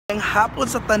Ang hapon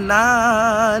sa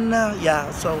tanan. Yeah,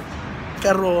 so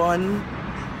karon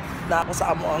na ako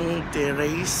sa amo ang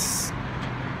terrace.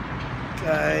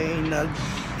 Kay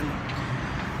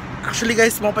actually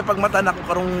guys, mo pa pagmata na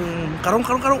ako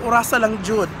karong orasa lang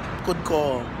jud kud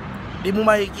ko. Di mo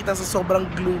makikita sa sobrang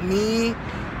gloomy,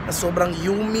 na sobrang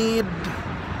humid.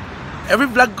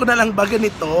 Every vlog ko na lang ba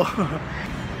ganito.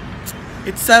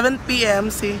 It's 7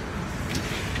 PM si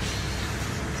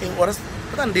yung oras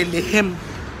patang dilim.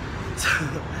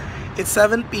 It's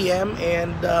 7 PM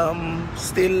and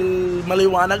still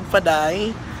maliwanag pa day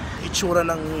itsura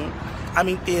ng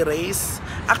aming terrace.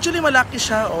 Actually malaki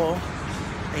siya, oh.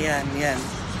 Ayan, yan.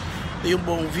 Ito yung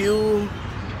buong view.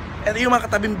 Ito yung mga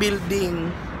katabing building.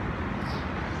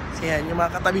 Ayan, yung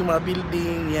mga katabing mga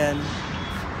building, yan.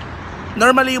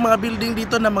 Normally yung mga building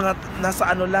dito na mga nasa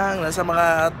ano lang, nasa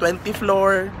mga 20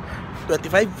 floor,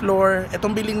 25 floor.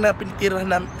 Itong building na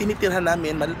tinitirhan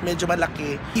namin, medyo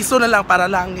malaki. Piso na lang para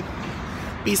langit.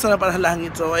 Piso na para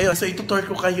langit. So ayun, so itutour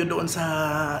ko kayo doon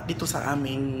dito sa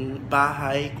aming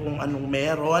bahay kung anong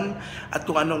meron at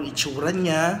kung anong itsura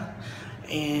niya.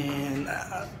 And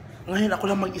ngayon ako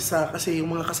lang mag-isa kasi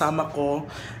yung mga kasama ko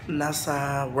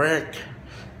nasa work.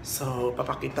 So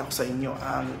papakita ko sa inyo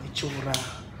ang itsura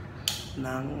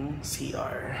ng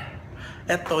CR.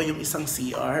 Ito yung isang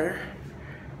CR.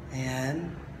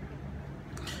 Ayan.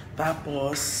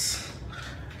 Tapos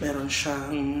meron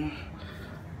siyang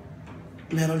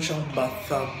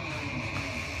bathtub.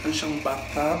 Meron siyang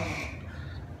bathtub.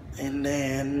 And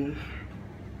then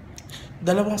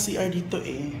dalawang CR dito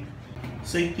eh.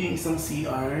 So ito yung isang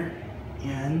CR.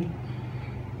 Ayan.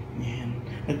 Ayan.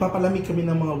 Nagpapalamig kami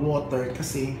ng mga water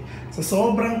kasi sa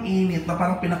sobrang init na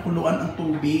parang pinakuluan ang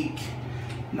tubig.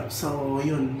 So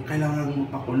yun, kailangan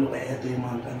mapakulo eh. Ito yung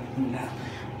mga gamit nila.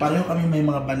 Pareho kami may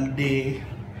mga balde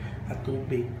at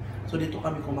tubig. So dito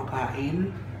kami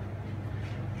kumakain.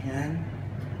 Ayan.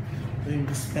 Ito yung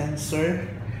dispenser.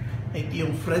 Ito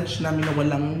yung fridge namin na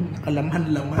walang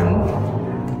kalaman-laman.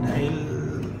 Dahil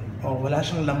wala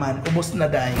siyang laman. Ubos na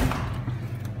dahil.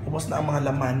 Ubos na ang mga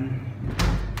laman.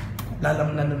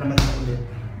 Lalamnan na naman na ulit.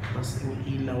 Tapos yung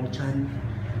ilaw dyan.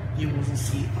 Yung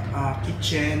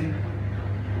kitchen.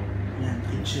 Yan,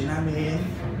 kitchen namin.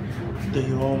 Ito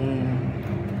yung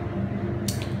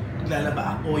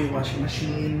lalaba ako, yung washing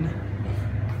machine.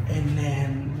 And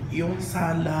then, yung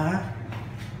sala.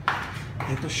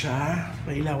 Ito siya.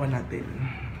 Pailawan natin.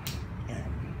 Yan.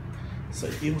 So,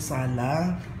 ito yung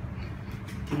sala.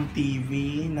 Yung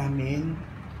TV namin.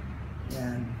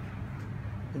 Yan.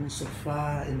 Yung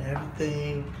sofa and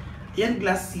everything. Yan,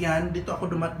 glass yan. Dito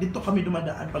kami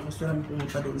dumadaan pag gusto namin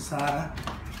pumunta doon sa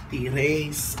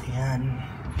terrace. Ayan.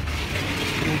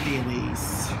 Yung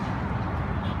terrace.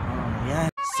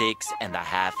 Ayan. 6.5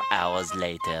 hours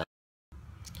later.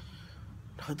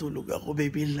 Nakatulog ako,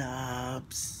 baby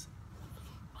loves.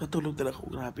 Nakatulog talaga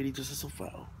ako. Grabe dito sa sofa.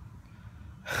 Oh.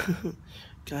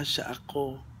 Kasya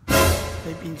ako.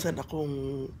 May pinsan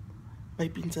akong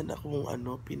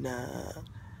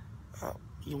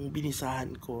yung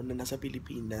binisahan ko na nasa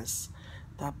Pilipinas.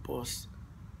 Tapos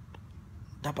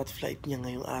dapat flight niya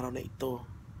ngayong araw na ito.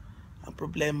 Ang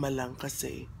problema lang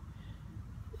kasi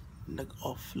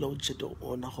nag-offload siya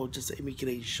doon, na-hold siya sa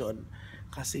immigration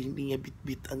kasi hindi niya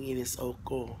bit-bit ang NSO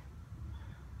ko.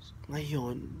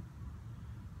 Ngayon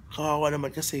kawawa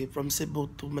naman kasi from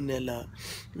Cebu to Manila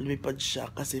lumipad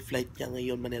siya kasi flight niya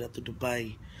ngayon Manila to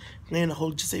Dubai. Ngayon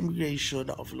na-hold siya sa immigration,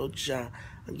 na-offload siya.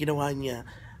 Ang ginawa niya,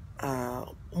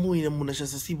 umuwi na muna siya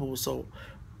sa Cebu. So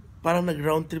parang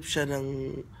nag-round trip siya ng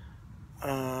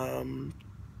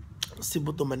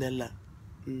Cebu to Manila.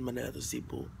 Manila to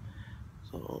Cebu.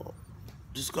 So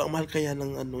Diyos ko, ang mahal kaya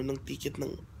ng ticket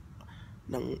ng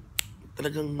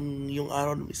talagang yung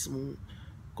araw na mismo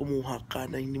kumuha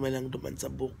ka na hindi man lang duman sa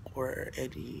book or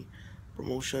any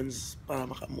promotions para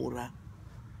makamura.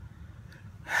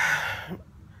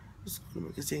 Diyos ko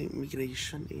naman kasi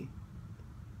immigration eh.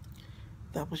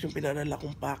 Tapos yung pinadala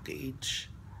kong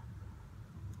package,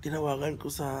 tinawagan ko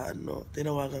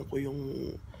yung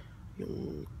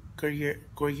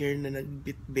courier na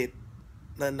nagbitbit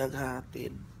na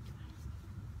naghatid.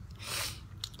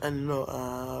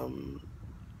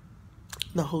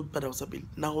 Na-hold pa daw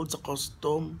na-hold sa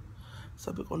custom.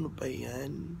 Sabi ko, ano ba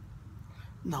yan?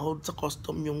 Na-hold sa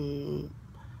custom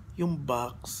yung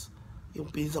box. Yung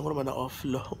pinsan ko naman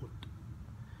na-offload.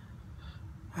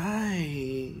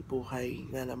 Ay, buhay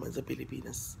nga naman sa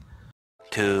Pilipinas.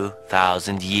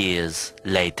 2,000 years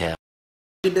later.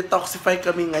 Detoxify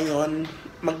kami ngayon.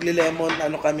 Magle-lemon,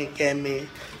 kami, keme.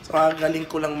 So, galing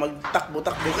ko lang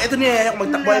magtakbo-takbo. Ito niya,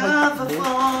 magtakbo ay magtakbo.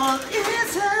 Love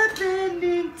is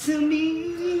happening to me.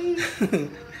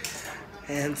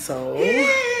 And so,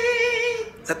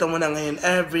 ito mo na ngayon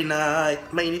every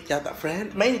night. Mainit yata,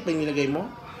 friend? Mainit ba yung nilagay mo?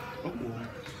 Oo.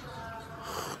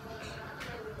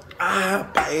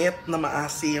 Pait na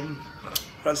maasim.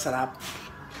 Pero sarap.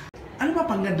 Ano ba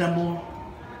pangganda mo?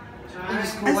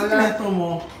 Diyos ko, Ano wala. sikreto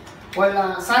mo?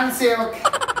 Wala. Sunsilk.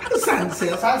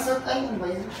 Sunset? Sunsilk, ay, ano ba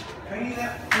yun?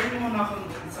 Kanina mo na akong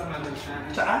sa malag siya.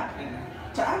 Tsaa?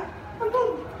 Tsaa? Ano?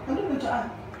 Ano ba tsaa?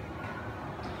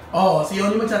 Oo, si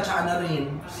Yoni magtsatsaa na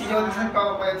rin. Si Yon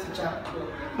nagpapapayat sa chat.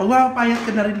 Magpapapayat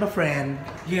ka na rin ba, friend?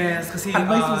 Yes, kasi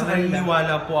Advice mo sa kanila.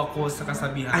 naniniwala po ako sa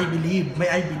kasabihan. I believe.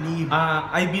 May I believe.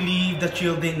 I believe the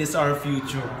children is our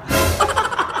future.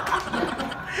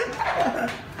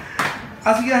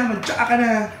 Sige na, magtsaa ka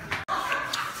na.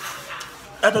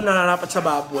 Ito nararapat sa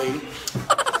baboy.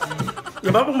 Di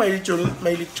ba pag may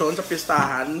lechon sa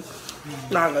pistahan,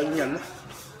 nakaganyan.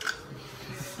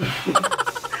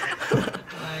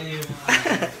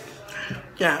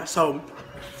 Yeah, so,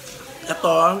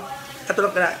 ito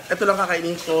lang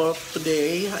kakainin ko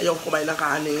today. Ayaw kumain ng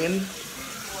kanin.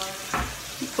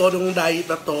 Ito nung diet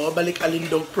na to, balik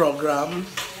alindog program.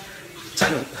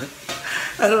 Charot.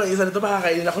 Ano, isa na ito,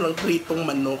 makakainin ako ng pritong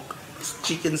manok.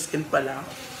 Chicken skin pala.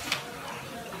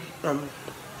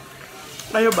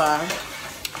 Kayo ba?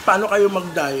 Paano kayo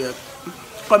mag-diet?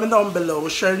 Comment down below.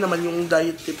 Share naman yung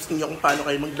diet tips niyo kung paano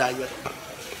kayo mag-diet.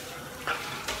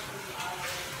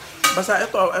 Basta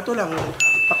ito lang.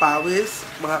 Papawis,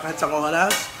 mga kahit sang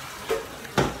oras.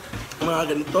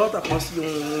 Mga ganito. Tapos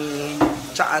yung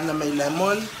tsaan na may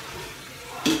lemon.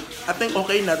 I think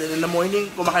okay na. In the morning,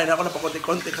 kumakain ako na pa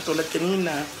konti-konti katulad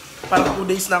kanina. Parang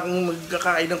 2 days na akong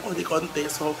magkakain ng konti-konti.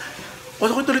 So,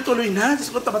 gusto ko tuloy-tuloy na.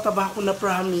 Gusto ko taba-taba ako na,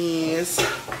 promise.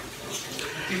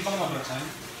 Timpang mo ba siya?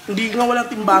 Hindi nga walang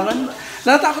timbangan.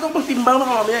 Natatakot akong pagtimbang,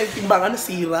 baka mamaya yung timbangan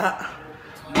nasira.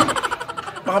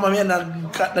 Baka mamaya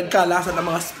nagkalasan ng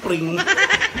mga spring.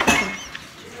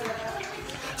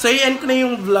 So, i-end ko na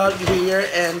yung vlog here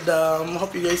and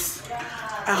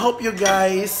I hope you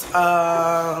guys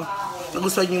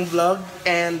nagustuhan yung vlog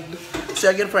and see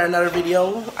you again for another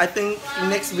video. I think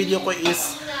next video ko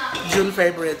is June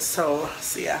favorites. So,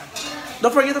 see ya.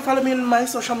 Don't forget to follow me on my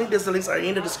social media. The links are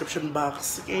in the description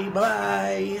box. Okay,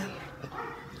 bye!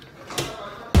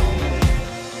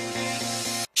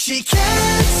 She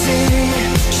can't see,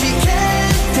 she can't